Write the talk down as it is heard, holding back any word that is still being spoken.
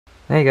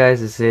Hey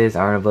guys, this is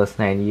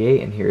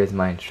Arnables98 and here is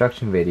my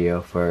instruction video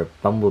for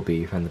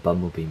Bumblebee from the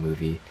Bumblebee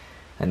movie.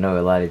 I know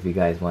a lot of you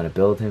guys want to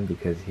build him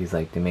because he's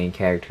like the main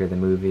character of the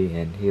movie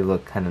and he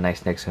looked kind of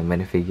nice next to a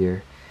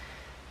minifigure.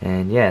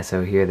 And yeah,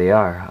 so here they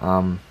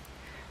are.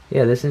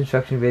 Yeah, this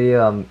instruction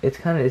video, it's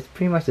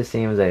pretty much the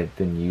same as I've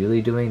been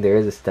usually doing. There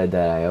is a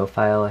stud.io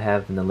file I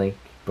have in the link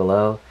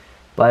below,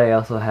 but I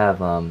also have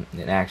an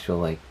actual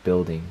like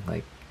building,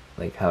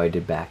 like how I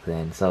did back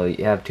then. So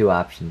you have two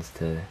options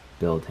to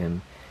build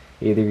him.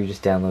 Either you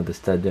just download the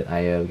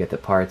stud.io, get the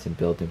parts, and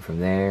build him from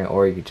there,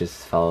 or you could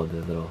just follow the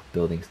little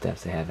building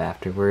steps they have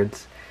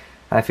afterwards.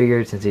 I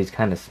figured since he's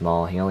kind of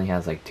small, he only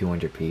has like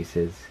 200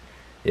 pieces,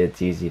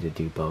 it's easy to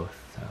do both.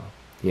 So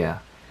yeah.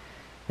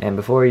 And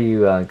before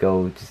you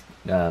go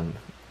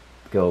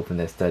open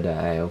the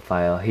stud.io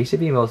file. He should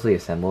be mostly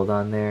assembled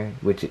on there,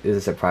 which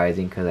is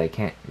surprising because I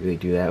can't really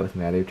do that with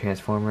my other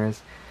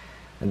Transformers.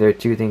 And there are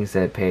two things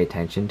that pay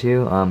attention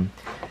to.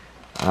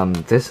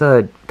 This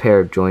pair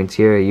of joints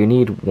here, you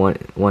need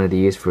one of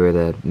these for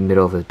the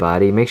middle of his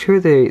body. Make sure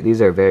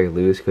these are very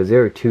loose because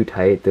they're too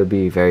tight. They'll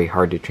be very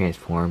hard to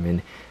transform,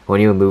 and when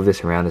you move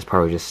this around, this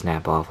part will just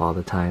snap off all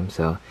the time.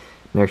 So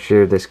make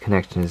sure this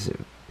connection is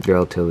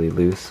relatively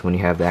loose when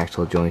you have the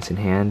actual joints in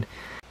hand.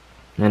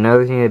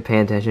 Another thing to pay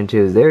attention to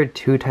is there are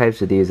two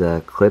types of these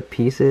clip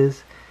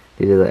pieces.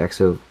 These are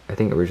the I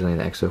think originally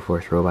the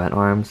Exo-Force robot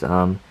arms.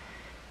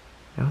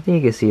 I don't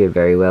think you can see it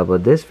very well,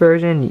 but this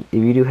version,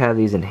 if you do have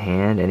these in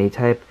hand, any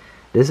type,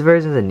 this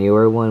version is a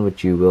newer one,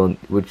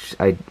 which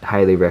I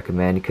highly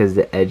recommend because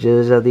the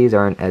edges of these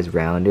aren't as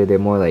rounded. They're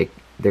more like,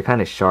 they're kind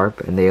of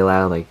sharp and they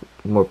allow like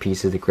more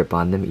pieces to grip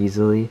on them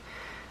easily.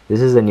 This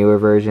is a newer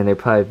version. They've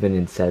probably been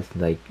in sets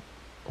like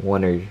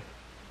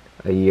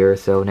a year or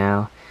so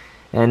now.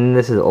 And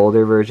this is an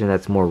older version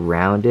that's more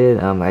rounded.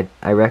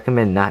 I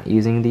recommend not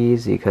using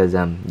these because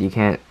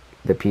the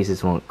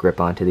pieces won't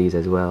grip onto these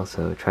as well.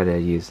 So try to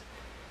use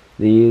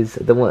these.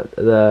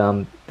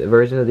 The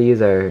version of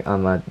these are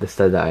on the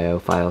stud.io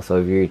file. So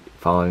if you're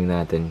following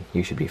that, then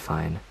you should be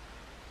fine.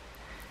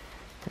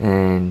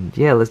 And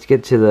yeah, let's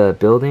get to the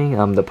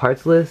building. The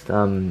parts list.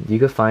 You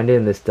can find it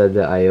in the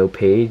stud.io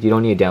page. You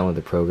don't need to download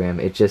the program.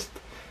 It's just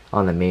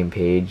on the main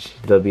page.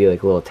 There'll be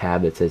like a little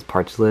tab that says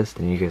parts list,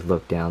 and you can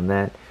look down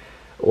that.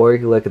 Or you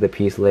can look at the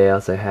piece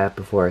layouts I have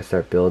before I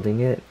start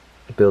building it,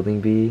 building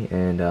B,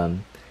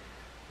 and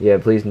yeah,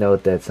 please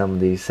note that some of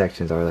these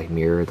sections are like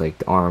mirrored, like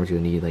the arms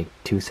you'll need like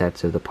 2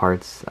 sets of the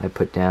parts I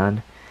put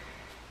down.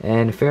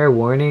 And fair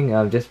warning,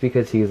 just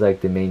because he's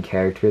like the main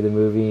character of the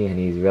movie and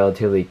he's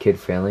relatively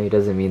kid-friendly,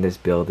 doesn't mean this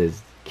build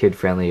is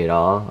kid-friendly at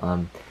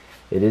all.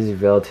 It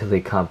is relatively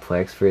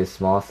complex for his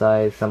small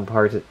size. Some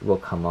parts will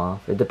come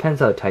off. It depends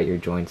how tight your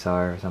joints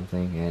are or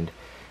something,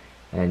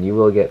 and you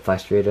will get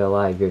frustrated a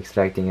lot if you're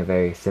expecting a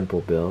very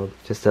simple build.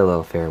 Just a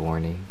little fair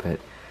warning,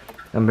 but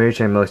I'm pretty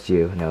sure most of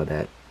you know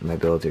that my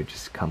builds are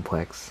just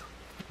complex,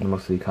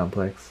 mostly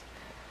complex.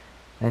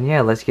 And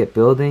yeah, let's get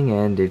building,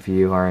 and if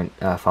you aren't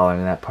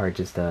following that part,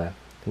 just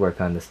work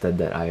on the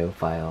stud.io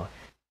file.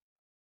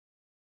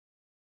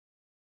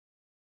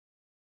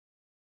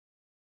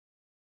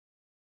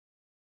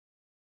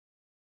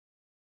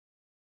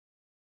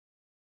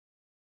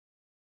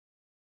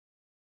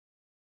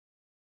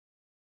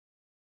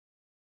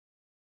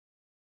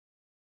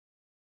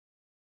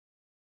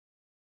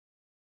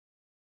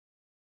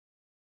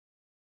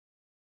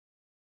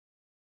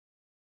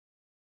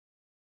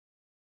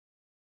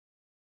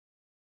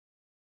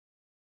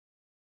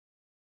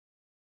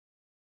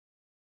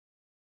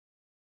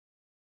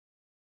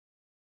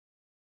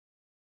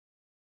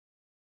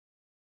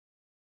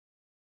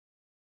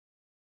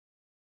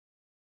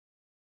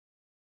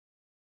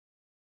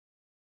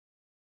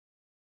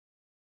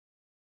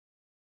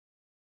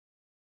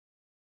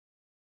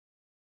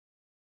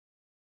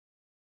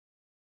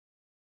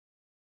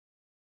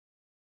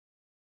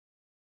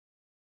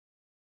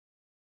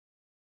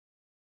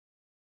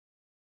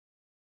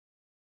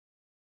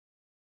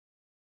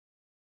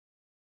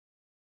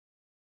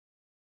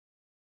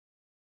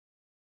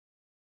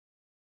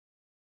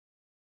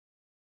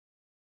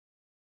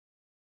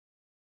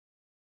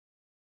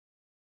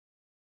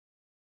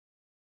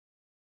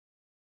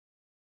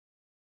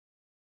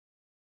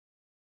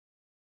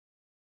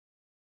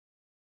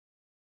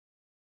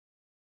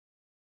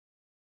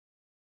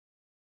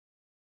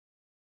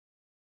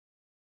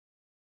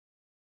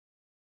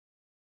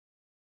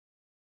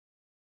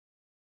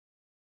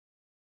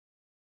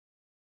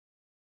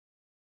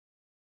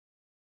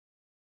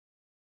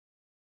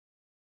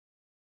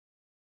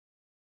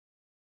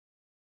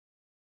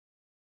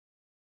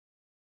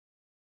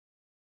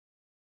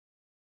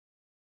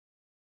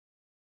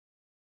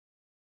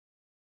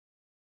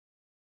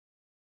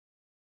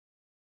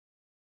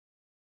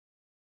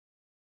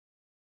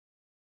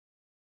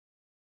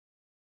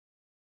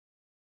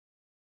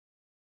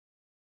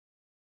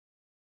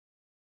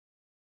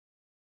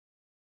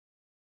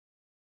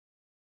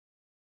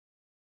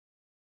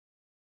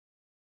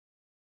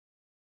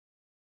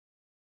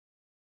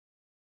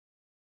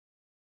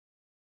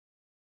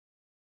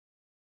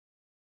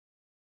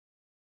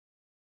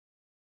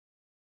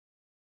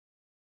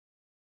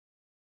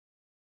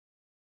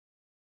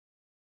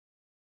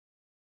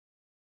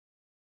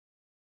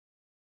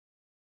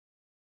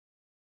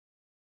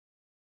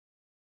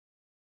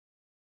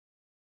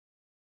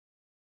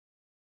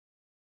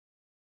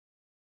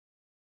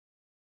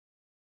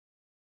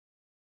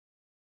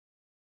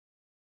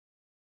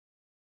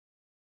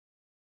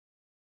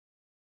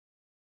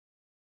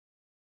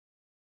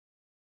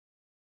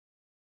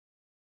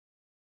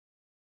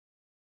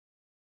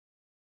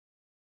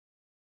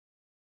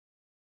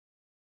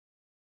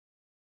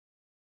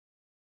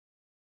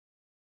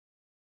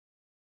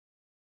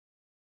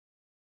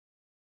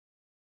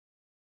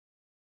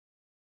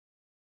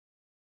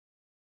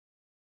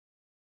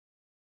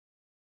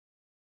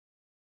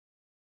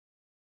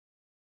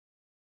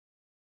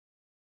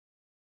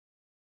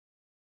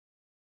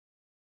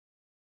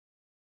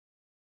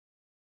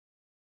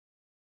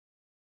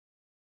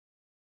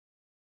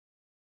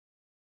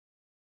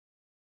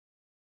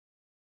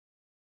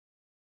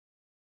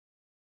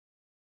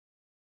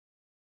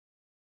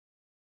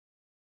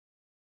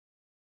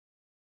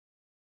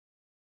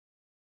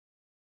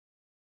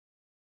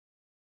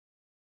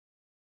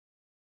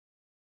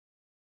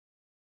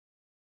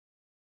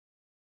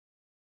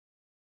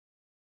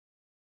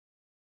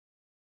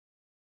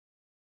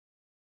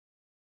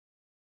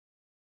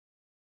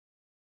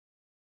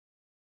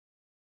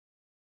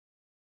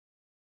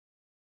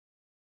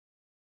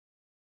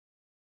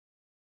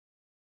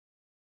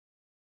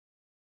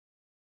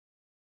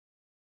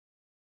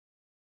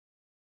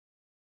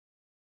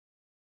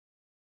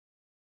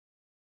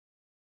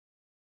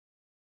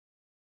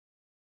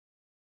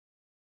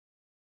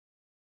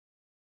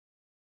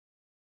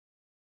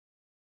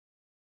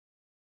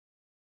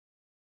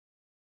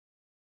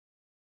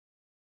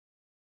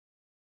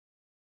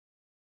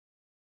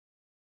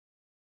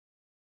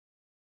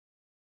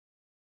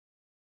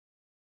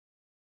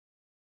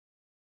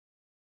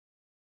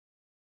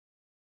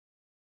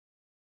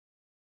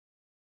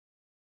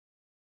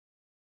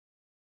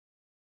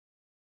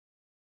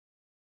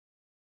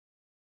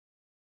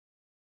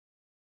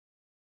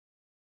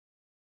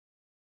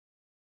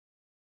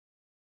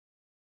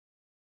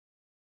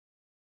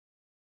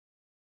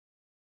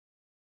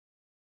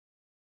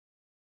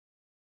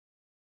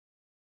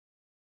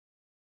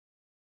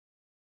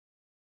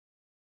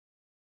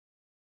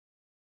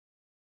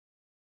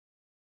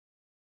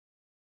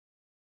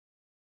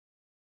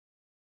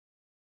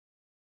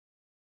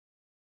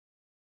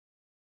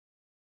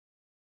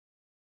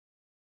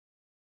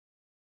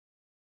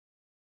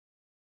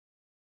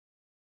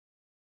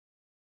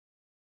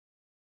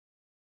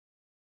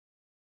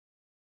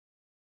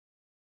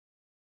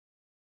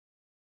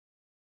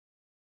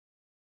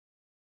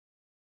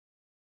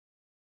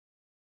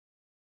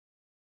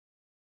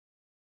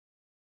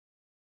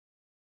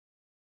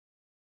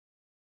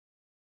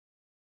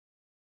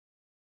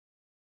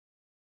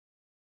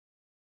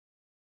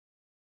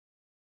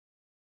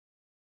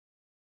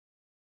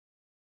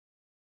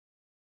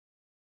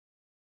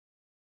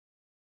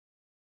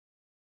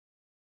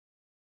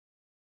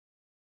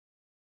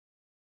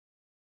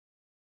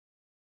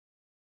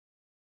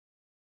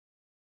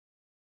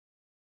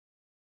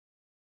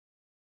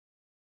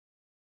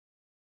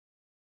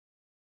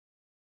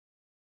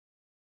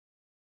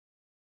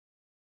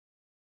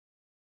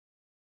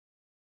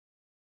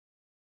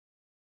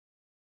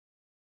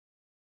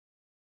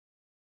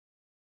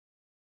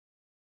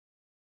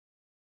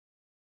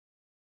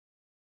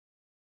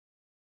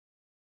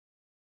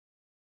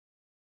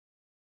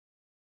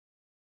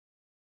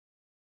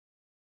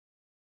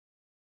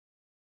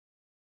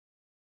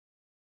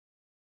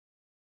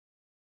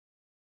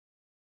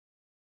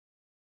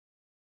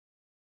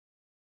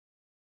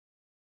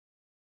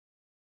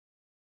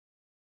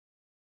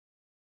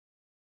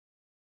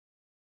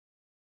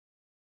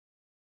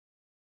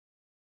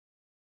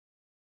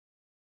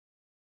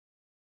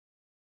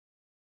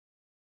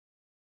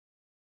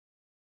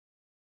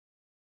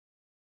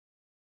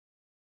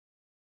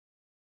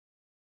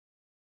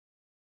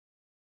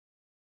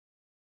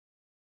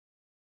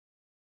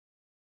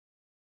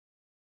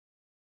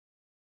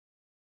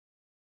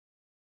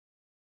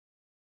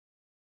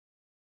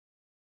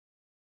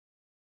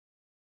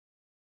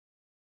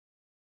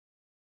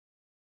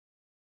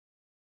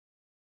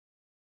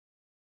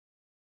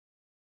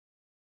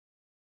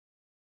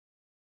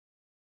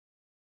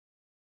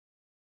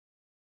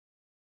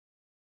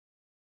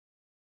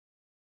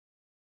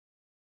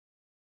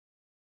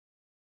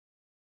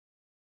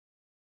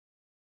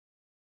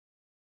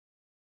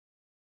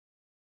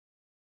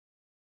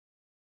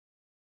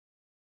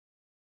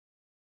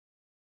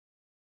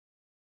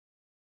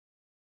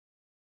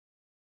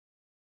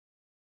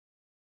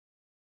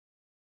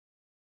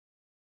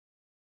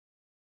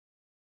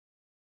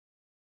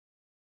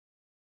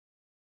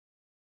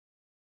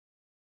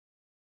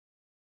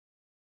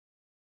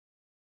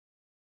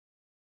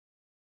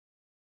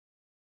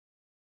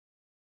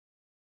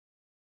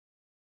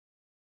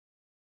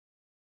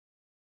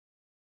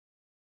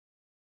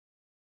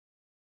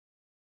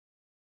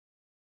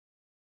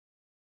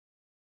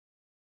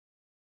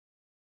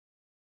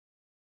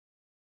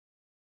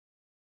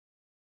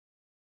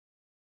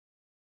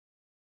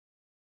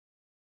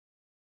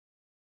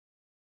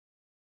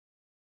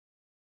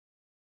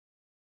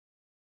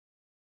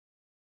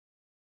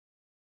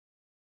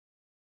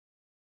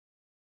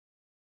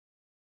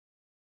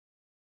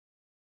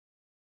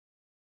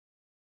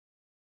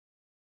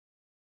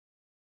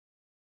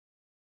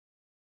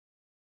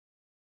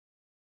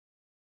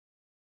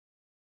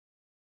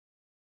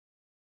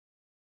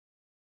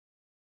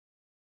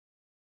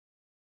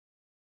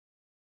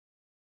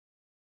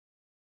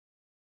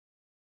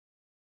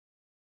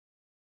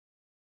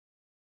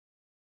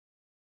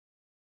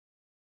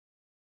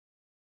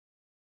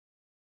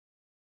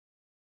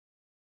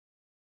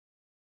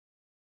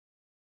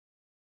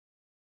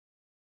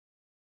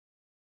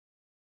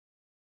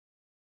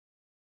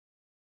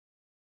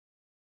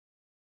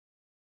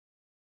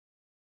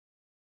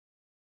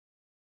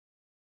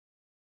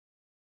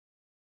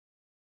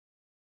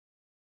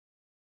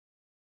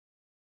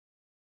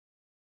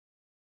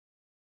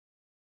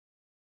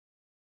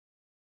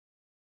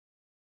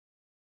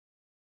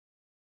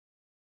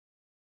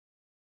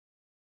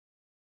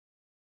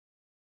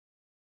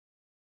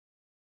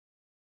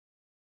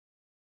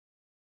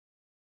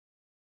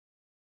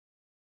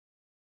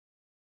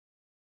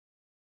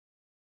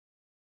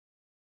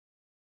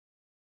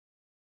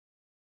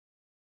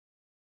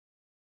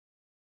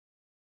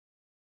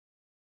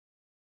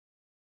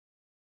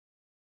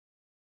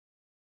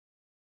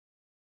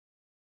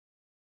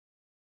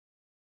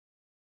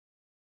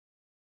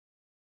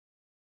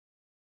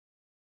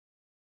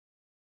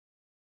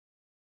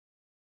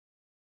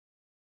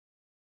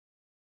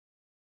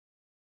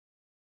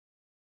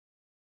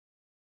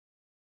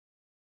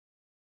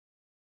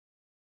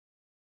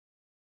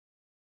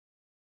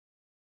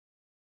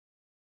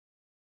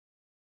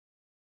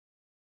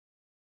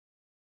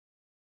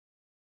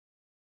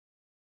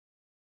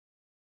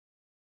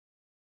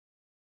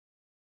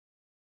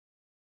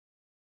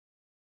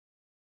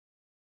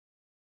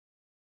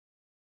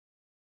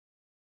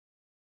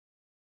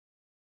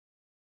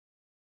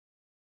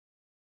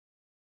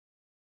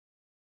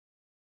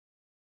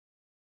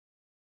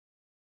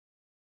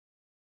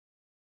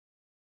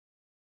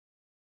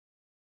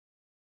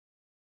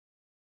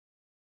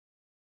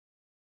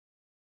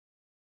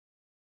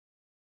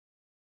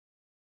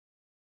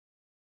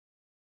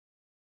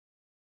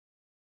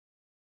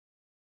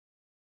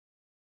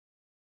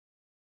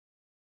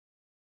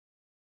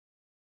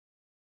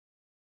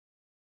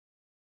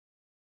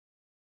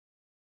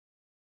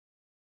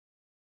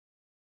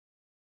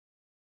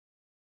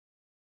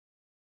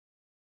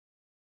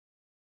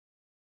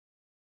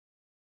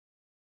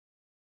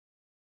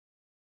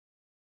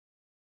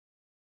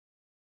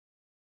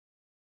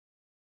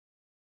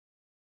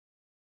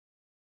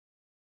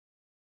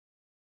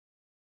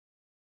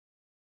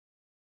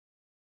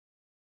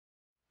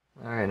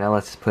 Alright, now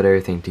let's put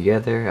everything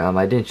together.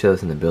 I didn't show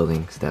this in the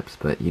building steps,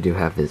 but you do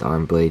have his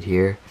arm blade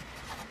here,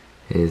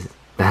 his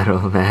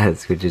battle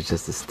mask, which is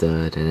just a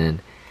stud, and then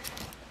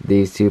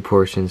these two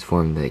portions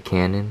form the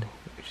cannon,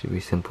 which should be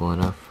simple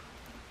enough.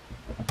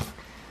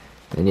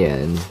 And yeah,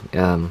 and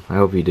I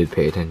hope you did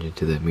pay attention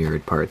to the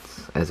mirrored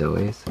parts, as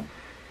always.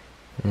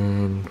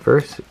 And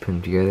first, put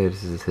them together.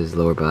 This is his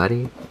lower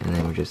body, and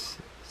then we just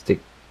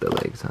stick the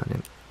legs on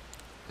him.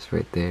 It's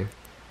right there.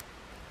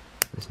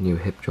 This new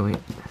hip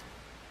joint.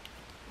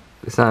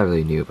 It's not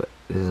really new, but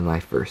this is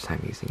my first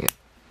time using it.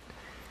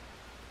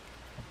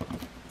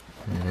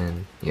 And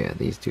then, yeah,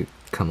 these do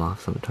come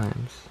off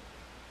sometimes.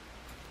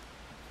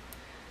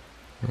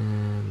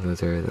 And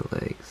those are the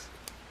legs.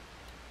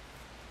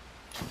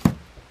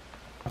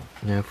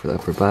 Now for the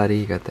upper body,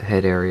 you got the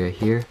head area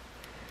here.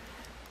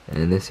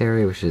 And this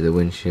area, which is the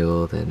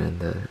windshield, and then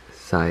the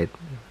side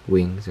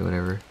wings or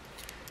whatever,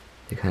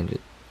 they kind of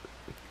just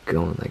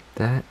go in like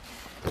that.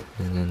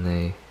 And then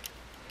they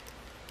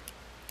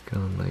go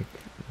in like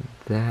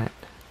that.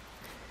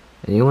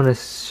 And you want to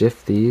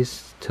shift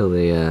these till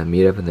they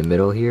meet up in the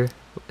middle here,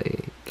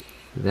 like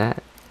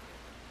that.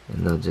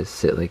 And they'll just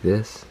sit like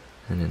this.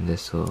 And then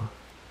this will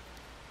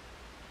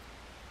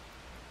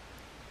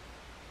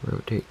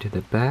rotate to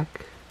the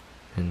back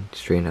and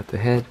straighten up the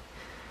head.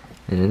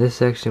 And in this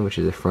section, which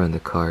is the front of the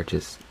car,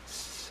 just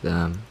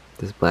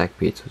this black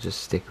piece will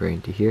just stick right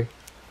into here.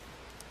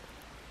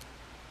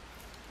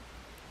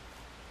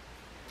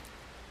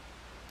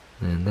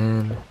 And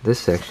then this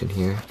section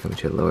here, coming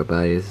to the lower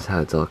body, this is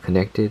how it's all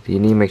connected. You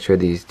need to make sure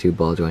these two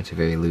ball joints are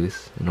very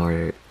loose in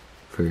order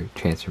for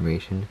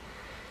transformation.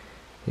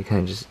 You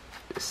kind of just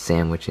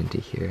sandwich into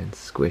here and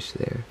squish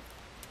there.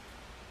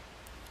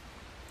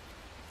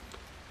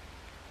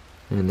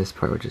 And then this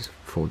part will just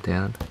fold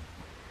down.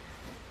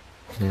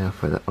 Now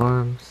for the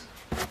arms,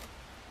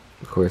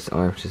 of course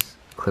arms just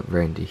clip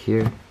right into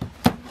here.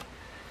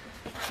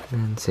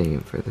 And same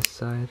for this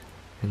side.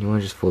 And you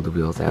want to just fold the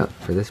wheels out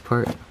for this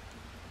part.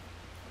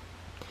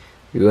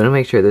 You want to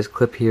make sure this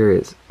clip here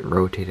is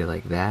rotated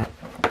like that.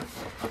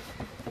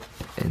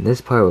 And this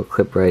part will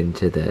clip right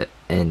into the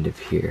end of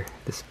here,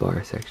 this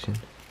bar section.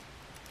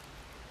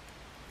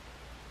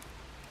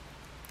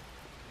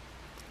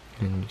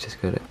 And you just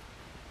gotta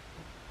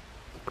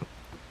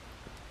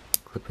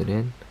clip it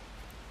in.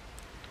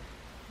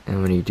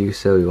 And when you do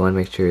so, you want to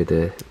make sure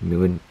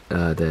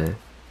the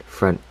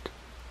front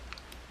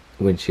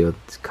windshield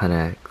kind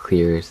of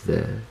clears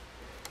the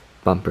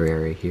bumper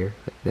area here,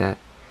 like that.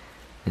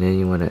 And then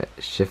you want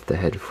to shift the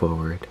head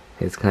forward.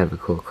 It's kind of a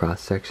cool cross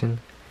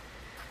section.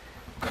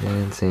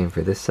 And same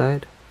for this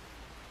side.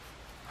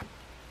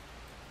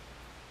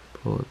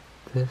 Pull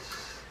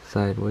this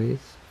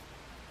sideways.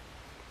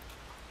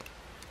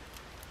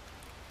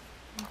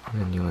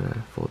 And then you want to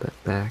fold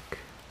that back.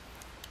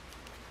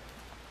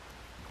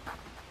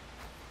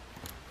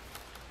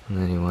 And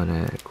then you want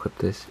to clip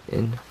this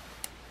in.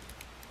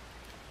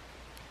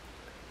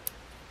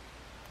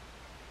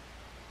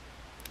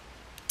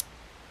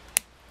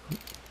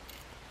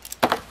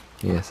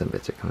 Yeah, some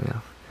bits are coming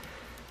off.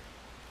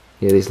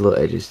 Yeah, these little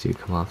edges do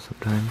come off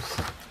sometimes.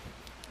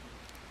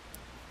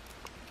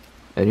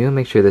 And you want to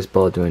make sure this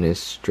ball joint is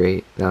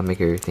straight. That'll make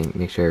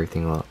sure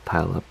everything will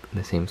pile up in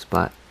the same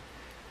spot.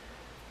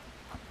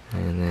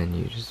 And then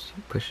you just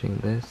keep pushing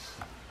this.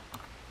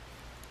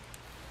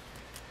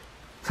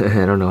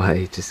 I don't know why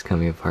he's just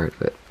coming apart,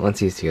 but once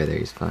he's together,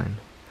 he's fine.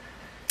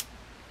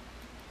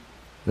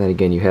 Then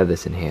again, you have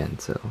this in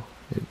hand, so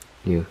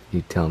you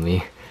tell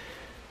me.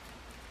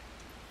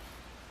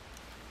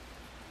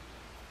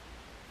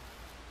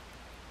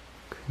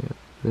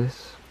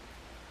 This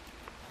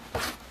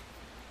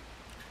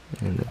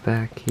and the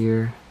back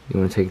here, you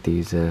want to take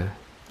these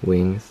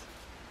wings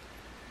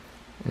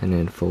and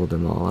then fold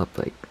them all up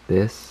like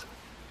this.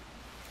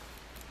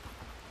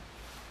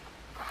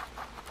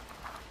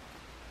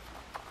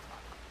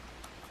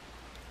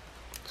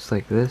 Just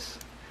like this.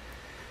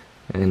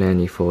 And then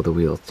you fold the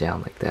wheels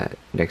down like that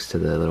next to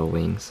the little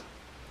wings.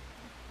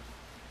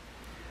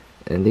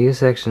 And these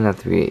sections have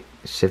to be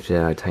shifted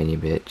out a tiny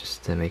bit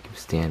just to make them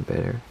stand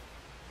better.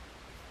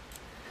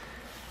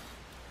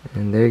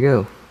 And there you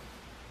go.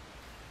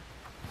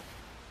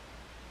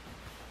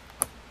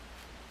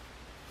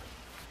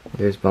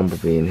 There's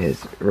Bumblebee in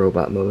his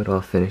robot mode all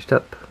finished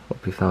up.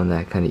 Hope you found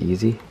that kind of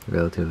easy,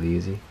 relatively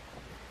easy.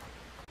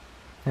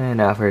 And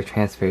now for a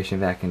transformation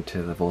back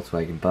into the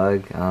Volkswagen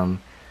Bug.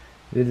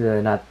 These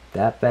are not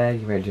that bad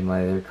compared to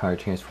my other car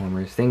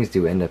transformers. Things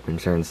do end up in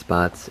certain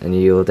spots, and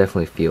you'll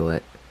definitely feel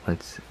it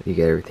once you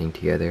get everything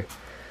together.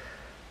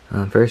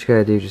 First you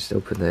gotta do, just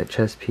open the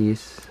chest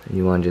piece, and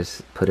you want to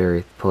just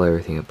pull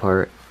everything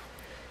apart.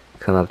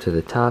 Come up to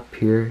the top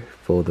here,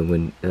 fold the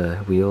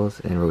wheels,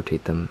 and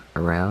rotate them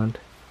around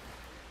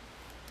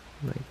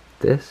like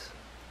this.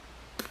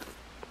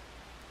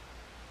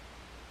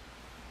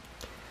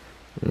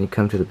 And you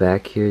come to the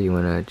back here, you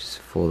want to just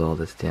fold all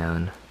this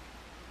down.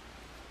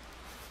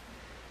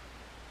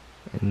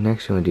 And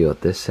next you want to deal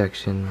with this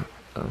section.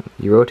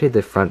 You rotate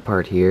the front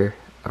part here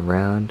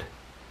around.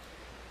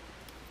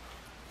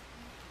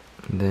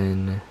 And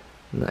then,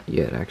 not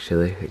yet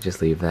actually,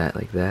 just leave that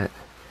like that.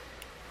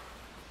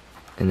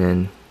 And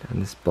then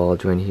on this ball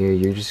joint here,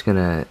 you're just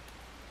gonna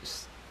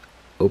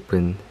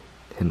open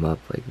him up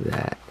like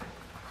that.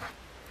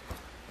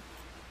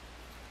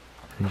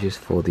 And just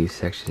fold these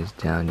sections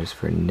down just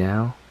for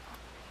now.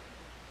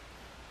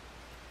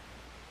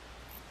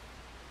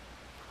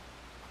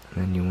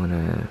 And then you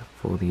wanna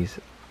fold these.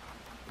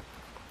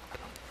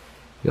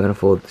 You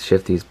wanna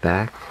shift these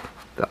back,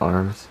 the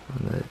arms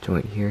on the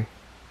joint here.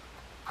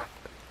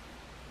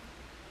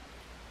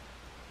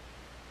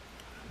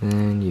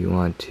 Then you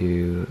want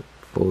to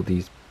fold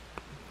these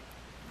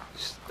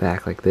just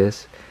back like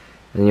this.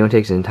 And then you want to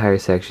take this entire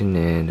section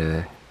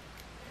and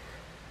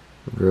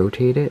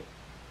rotate it,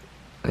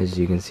 as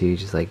you can see,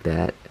 just like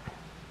that.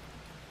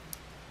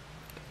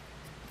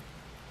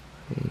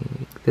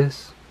 Like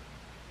this.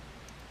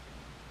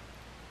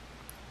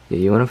 Yeah,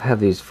 you want to have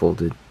these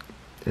folded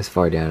as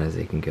far down as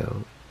they can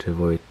go to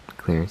avoid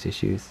clearance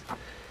issues.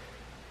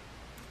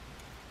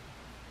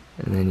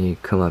 And then you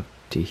come up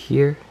to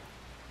here.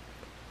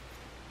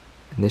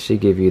 And this should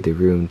give you the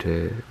room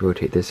to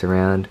rotate this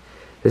around.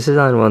 This is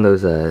on one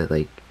of those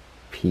like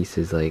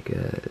pieces, like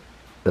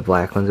the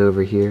black ones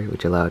over here,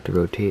 which allow it to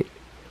rotate.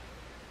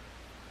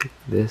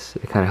 This,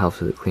 it kind of helps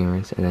with the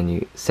clearance. And then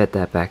you set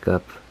that back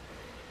up,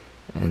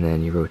 and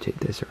then you rotate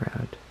this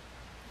around.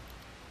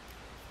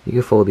 You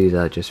can fold these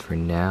out just for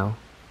now.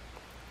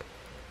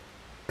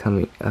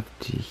 Coming up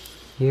to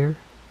here.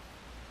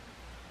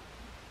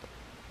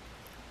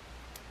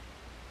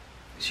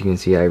 As you can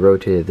see, I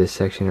rotated this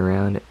section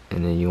around,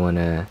 and then you want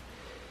to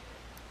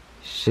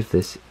shift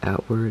this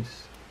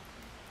outwards.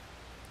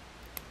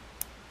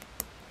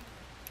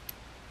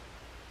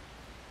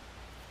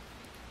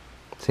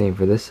 Same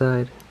for this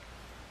side.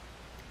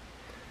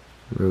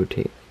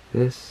 Rotate like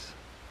this.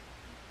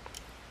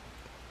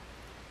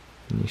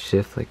 And you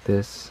shift like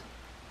this.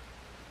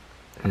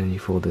 And then you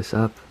fold this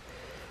up.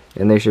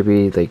 And there should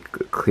be like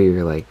a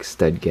clear like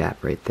stud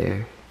gap right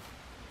there.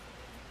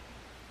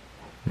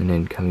 And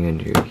then coming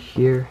under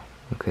here,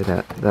 okay,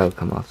 that'll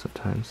come off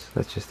sometimes.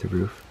 That's just the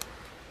roof.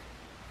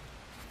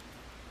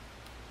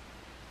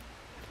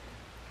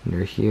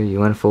 Under here, you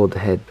want to fold the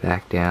head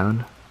back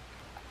down,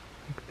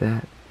 like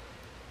that.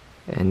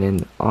 And then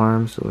the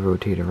arms will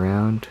rotate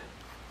around.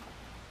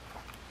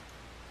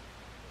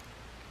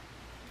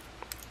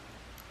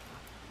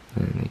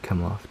 And they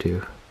come off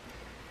too.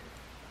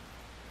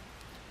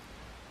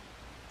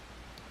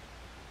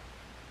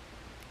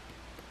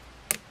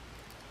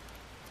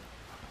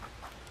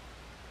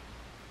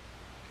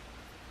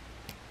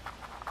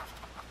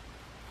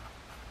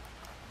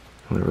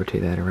 I'm going to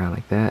rotate that around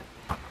like that.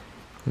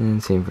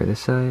 And same for this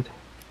side.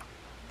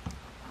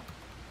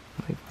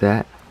 Like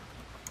that.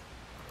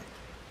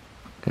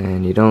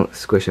 And you don't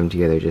squish them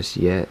together just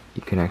yet.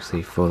 You can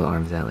actually fold the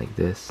arms out like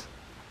this.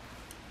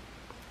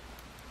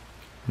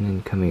 And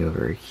then coming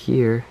over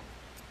here,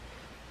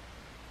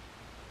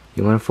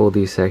 you want to fold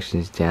these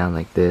sections down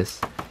like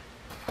this.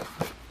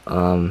 You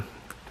have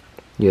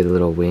the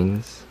little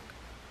wings.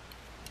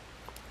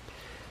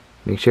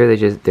 Make sure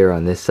they're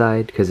on this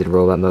side, because in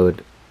robot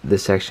mode,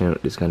 this section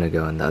is going to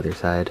go on the other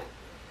side.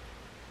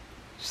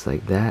 Just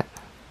like that.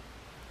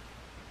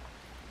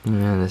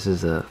 And this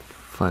is a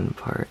fun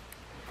part.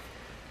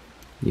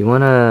 You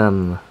want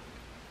to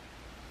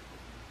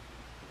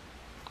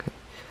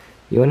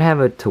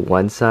have it to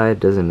one side,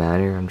 doesn't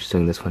matter. I'm just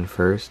doing this one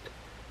first.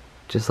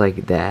 Just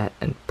like that,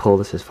 and pull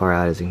this as far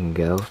out as you can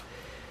go.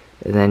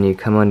 And then you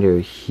come under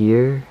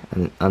here,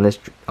 and on this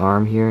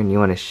arm here, and you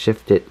want to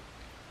shift the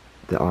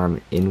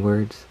arm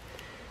inwards.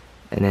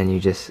 And then you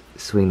just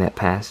swing that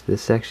past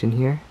this section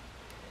here.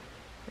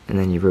 And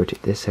then you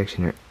rotate this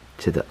section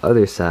to the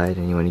other side,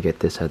 and you want to get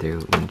this other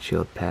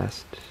windshield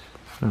past.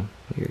 Oh,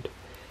 weird.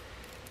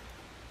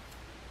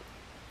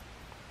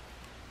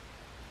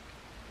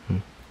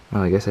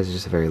 Oh, I guess that's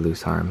just a very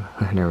loose arm.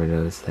 I never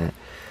noticed that.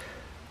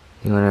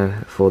 You want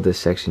to fold this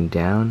section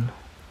down.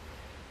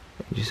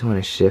 You just want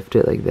to shift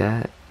it like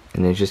that.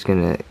 And it's just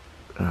going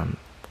to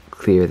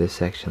clear this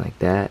section like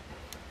that.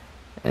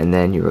 And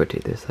then you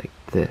rotate this like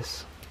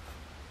this.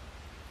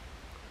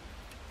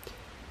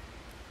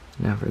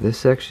 Now for this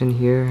section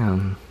here,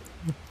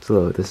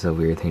 this is a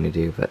weird thing to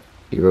do, but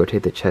you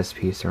rotate the chest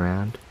piece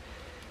around.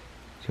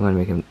 So you want to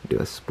make him do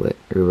a split.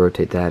 You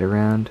rotate that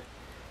around.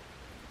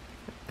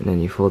 And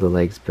then you fold the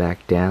legs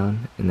back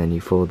down, and then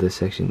you fold this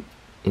section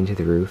into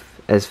the roof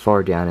as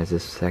far down as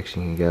this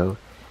section can go,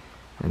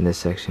 and this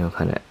section will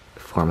kind of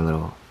form a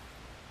little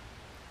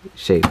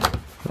shape.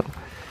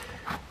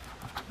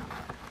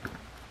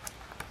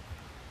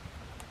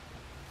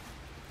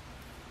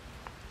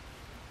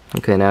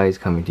 Okay, now he's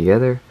coming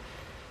together.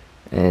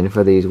 And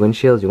for these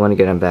windshields, you want to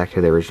get them back to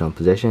their original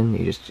position.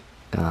 You just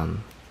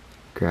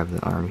grab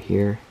the arm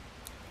here.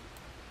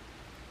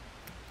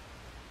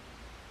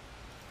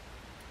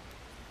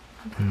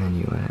 And then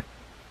you want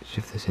to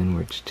shift this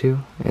inwards too.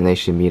 And they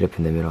should meet up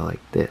in the middle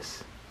like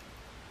this.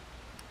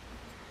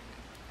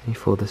 And you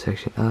fold the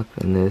section up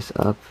and this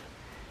up.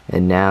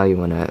 And now you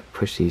want to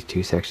push these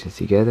two sections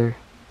together.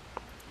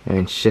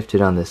 and shift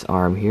it on this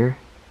arm here,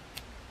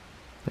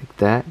 like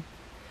that.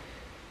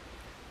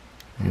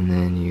 And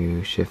then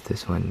you shift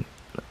this one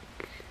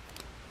like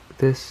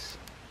this.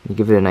 You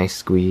give it a nice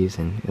squeeze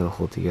and it'll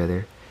hold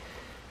together.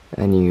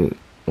 And you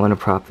want to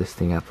prop this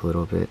thing up a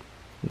little bit,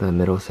 the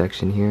middle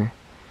section here.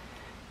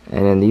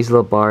 And then these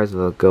little bars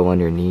will go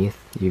underneath.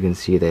 You can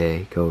see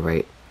they go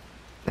right,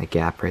 that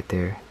gap right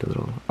there, the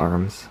little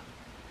arms.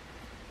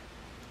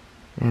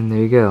 And there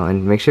you go.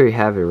 And make sure you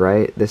have it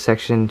right. This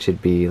section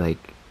should be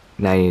like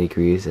 90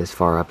 degrees as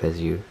far up as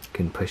you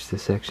can push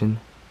this section.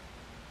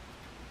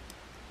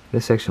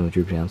 This section will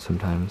droop down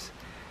sometimes.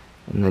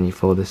 And then you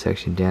fold this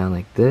section down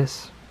like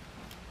this.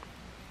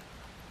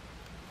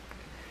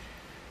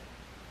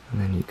 And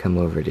then you come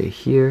over to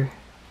here.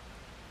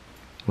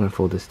 You want to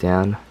fold this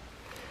down.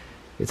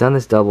 It's on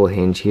this double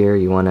hinge here.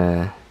 You want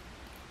to,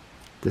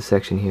 this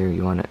section here,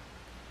 you want to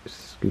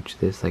scooch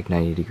this like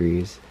 90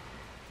 degrees.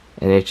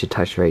 And it should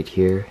touch right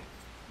here.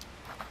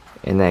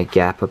 And that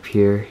gap up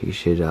here, you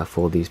should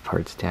fold these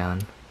parts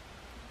down.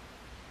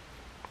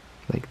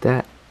 Like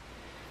that.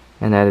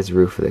 And that is the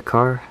roof of the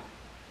car.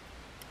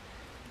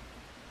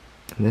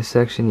 In this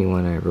section, you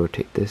want to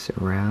rotate this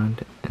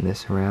around and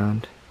this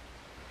around.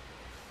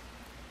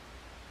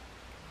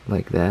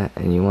 Like that.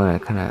 And you want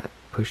to kind of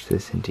push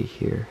this into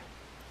here.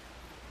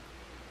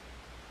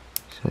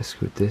 Just gonna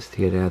scoot this to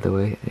get it out of the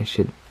way. And it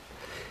should,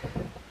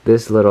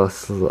 this little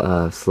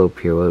slope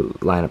here will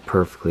line up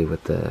perfectly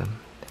with the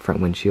front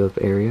windshield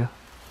area.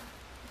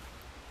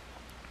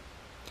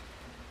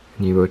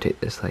 And you rotate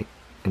this like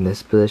in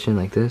this position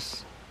like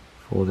this.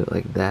 Fold it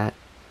like that.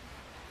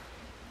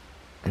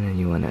 And then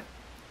you want to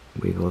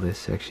wiggle this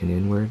section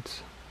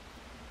inwards.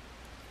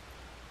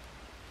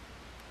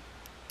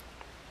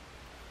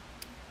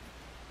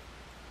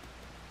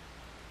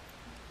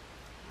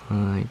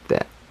 Like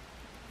that.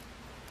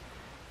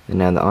 And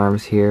now the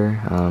arms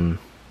here,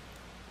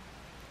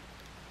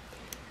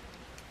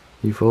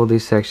 you fold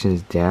these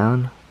sections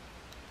down.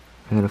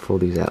 I'm going to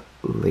fold these out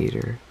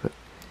later, but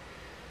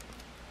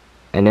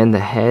and then the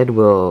head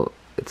will,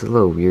 it's a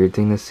little weird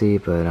thing to see,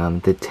 but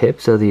the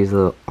tips of these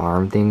little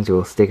arm things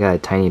will stick out a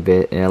tiny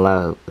bit and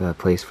allow a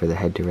place for the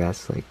head to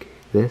rest like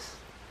this.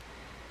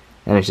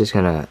 And it's just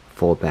gonna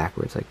fold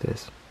backwards like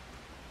this.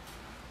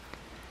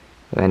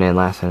 And then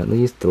last but not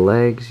least, the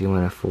legs, you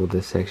want to fold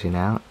this section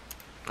out.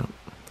 Oh.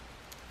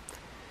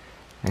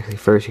 Actually,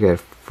 first you gotta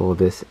fold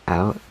this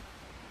out,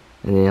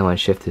 and then you want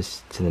to shift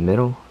this to the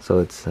middle so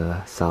it's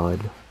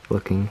solid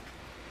looking.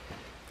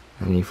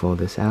 And you fold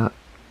this out.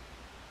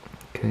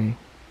 Okay.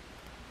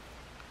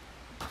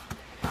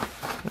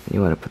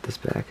 You want to put this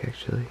back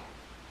actually.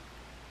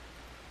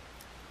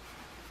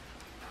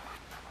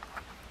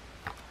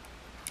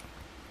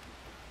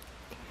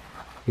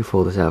 You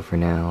fold this out for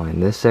now. In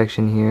this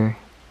section here,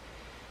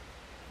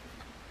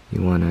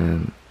 you want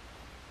to,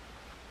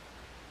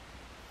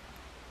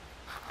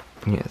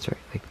 yeah, that's right,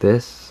 like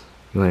this.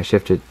 You want to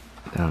shift it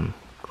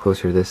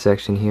closer to this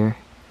section here.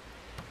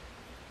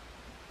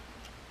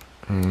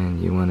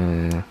 And you want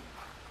to,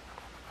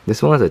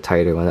 this one's a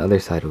tighter one, the other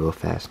side will go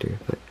faster,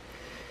 but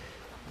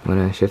you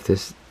want to shift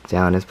this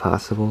down as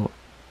possible,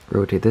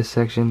 rotate this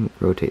section,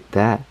 rotate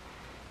that,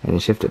 and then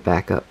shift it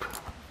back up,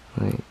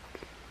 like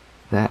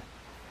that.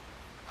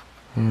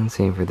 And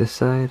same for this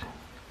side.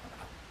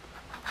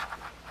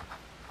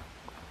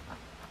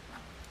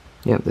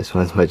 Yep, this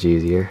one's much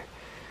easier.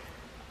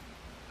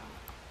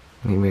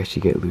 Maybe I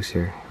should get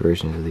looser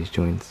versions of these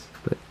joints,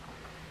 but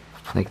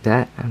like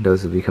that, and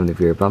those will become the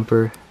rear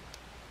bumper.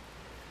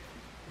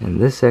 And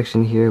this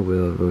section here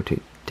will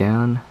rotate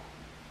down.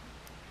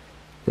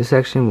 This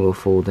section will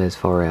fold as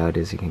far out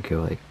as you can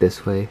go, like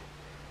this way.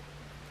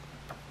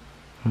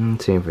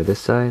 And same for this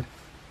side.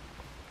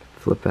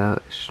 Flip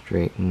out,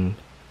 straighten,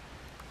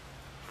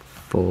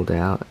 fold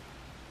out,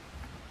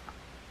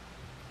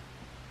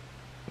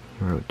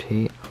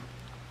 rotate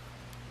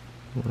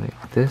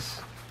like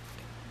this.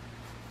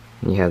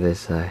 And you have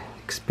this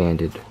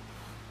expanded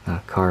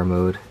car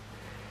mode.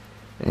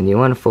 And you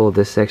want to fold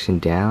this section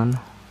down.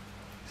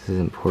 This is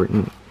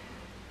important.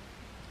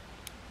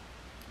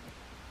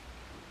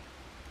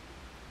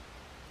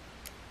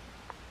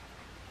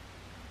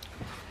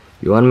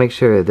 You want to make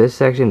sure this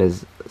section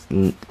is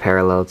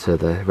parallel to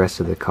the rest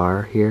of the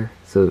car here,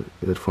 so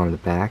it would form the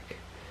back,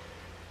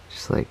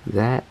 just like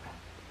that.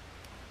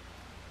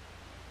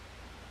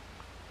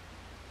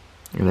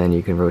 And then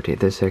you can rotate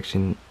this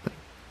section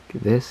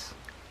like this.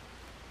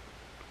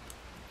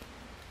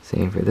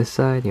 Same for this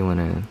side. You want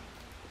to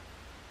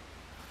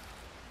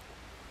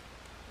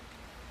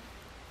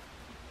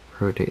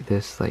rotate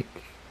this like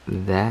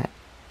that.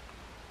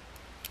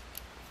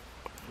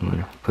 I'm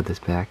going to put this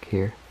back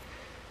here.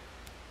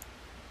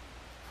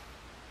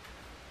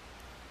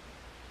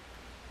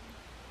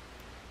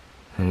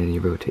 And then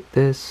you rotate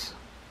this.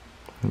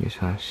 You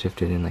just want to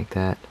shift it in like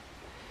that.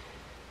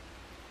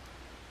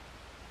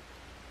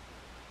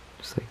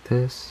 Just like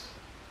this.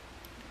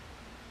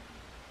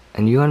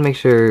 And you want to make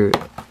sure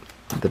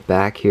the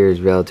back here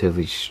is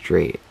relatively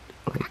straight.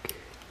 Like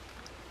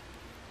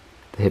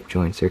the hip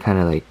joints are kind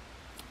of like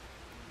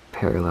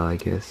parallel, I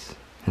guess,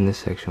 and this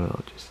section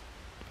will just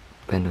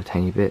bend a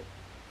tiny bit.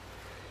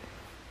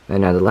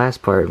 And now the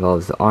last part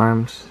involves the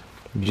arms.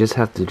 You just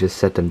have to just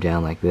set them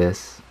down like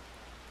this,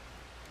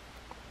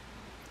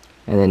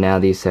 and then now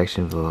these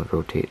sections will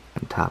rotate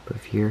on top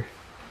of here.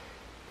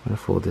 I'm going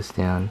to fold this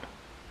down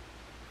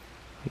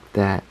like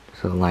that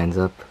so it lines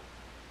up.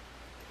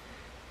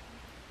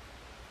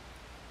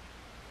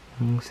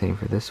 And same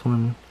for this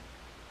one,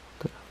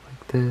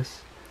 like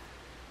this.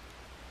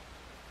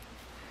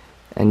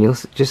 And you'll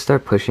just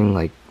start pushing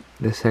like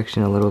this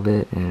section a little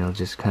bit, and it'll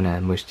just kind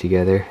of mush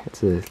together.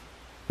 It's a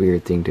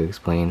weird thing to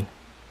explain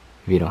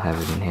if you don't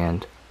have it in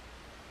hand.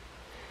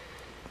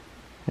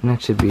 And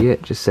that should be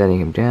it. Just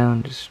setting him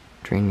down, just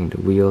training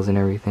the wheels and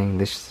everything.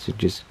 This should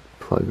just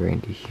plug right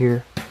into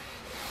here.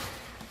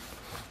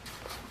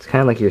 It's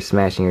kind of like you're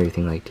smashing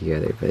everything like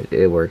together, but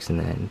it works in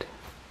the end.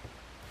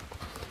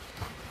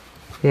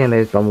 Yeah, and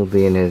there's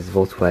Bumblebee in his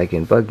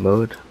Volkswagen bug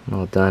mode.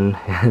 All done.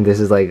 This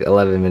is like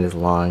 11 minutes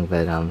long,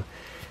 but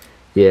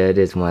yeah, it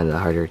is one of the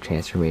harder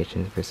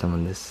transformations for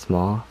someone this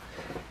small.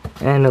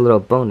 And a little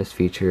bonus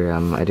feature,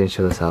 I didn't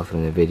show this off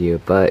in the video,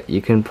 but you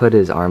can put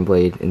his arm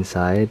blade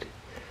inside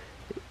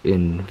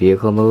in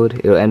vehicle mode.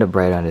 It'll end up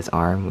right on his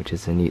arm, which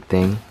is a neat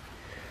thing.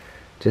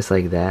 Just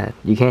like that.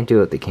 You can't do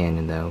it with the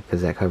cannon though,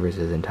 because that covers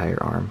his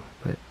entire arm,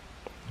 but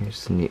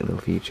here's a neat little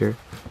feature.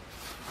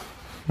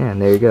 Yeah,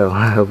 and there you go.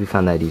 I hope you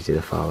found that easy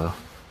to follow.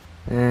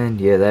 And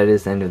yeah, that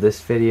is the end of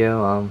this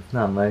video.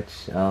 Not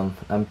much.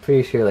 I'm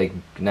pretty sure like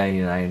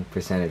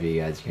 99% of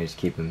you guys can just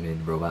keep him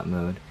in robot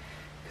mode,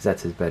 because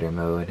that's his better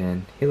mode,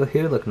 and he'll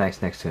look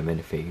nice next to a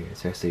minifigure,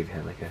 especially if you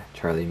have like a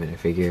Charlie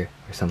minifigure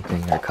or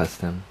something, or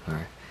custom,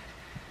 or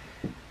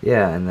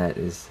yeah. And that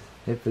is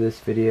it for this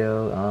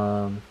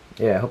video.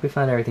 Yeah, I hope you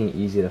found everything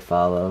easy to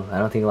follow. I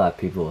don't think a lot of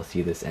people will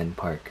see this end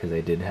part, because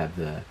I do have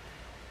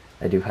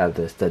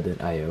the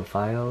stud.io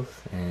files,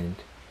 and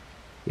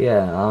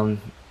yeah,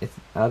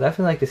 I'll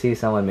definitely like to see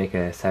someone make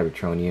a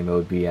Cybertronian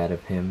mode be out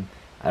of him.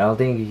 I don't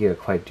think you could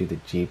quite do the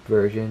Jeep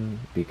version,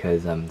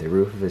 because the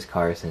roof of his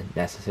car isn't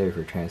necessary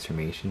for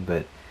transformation,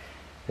 but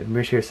I'm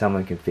pretty sure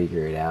someone can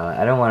figure it out.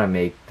 I don't want to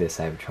make the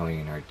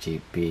Cybertronian or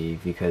Jeep be,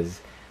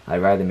 because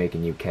I'd rather make a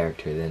new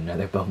character than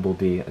another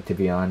Bumblebee, to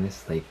be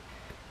honest, like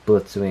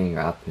Blitzwing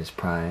or Optimus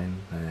Prime.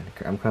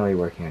 I'm currently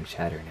working on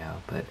Shatter now,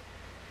 but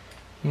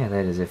yeah,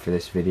 that is it for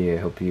this video. I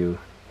hope you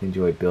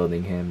enjoyed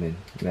building him and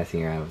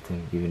messing around with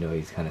him, even though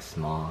he's kind of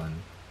small and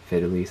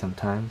fiddly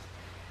sometimes.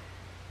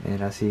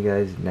 And I'll see you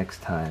guys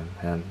next time.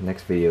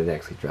 Next video is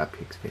actually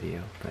Dropkick's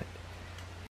video, but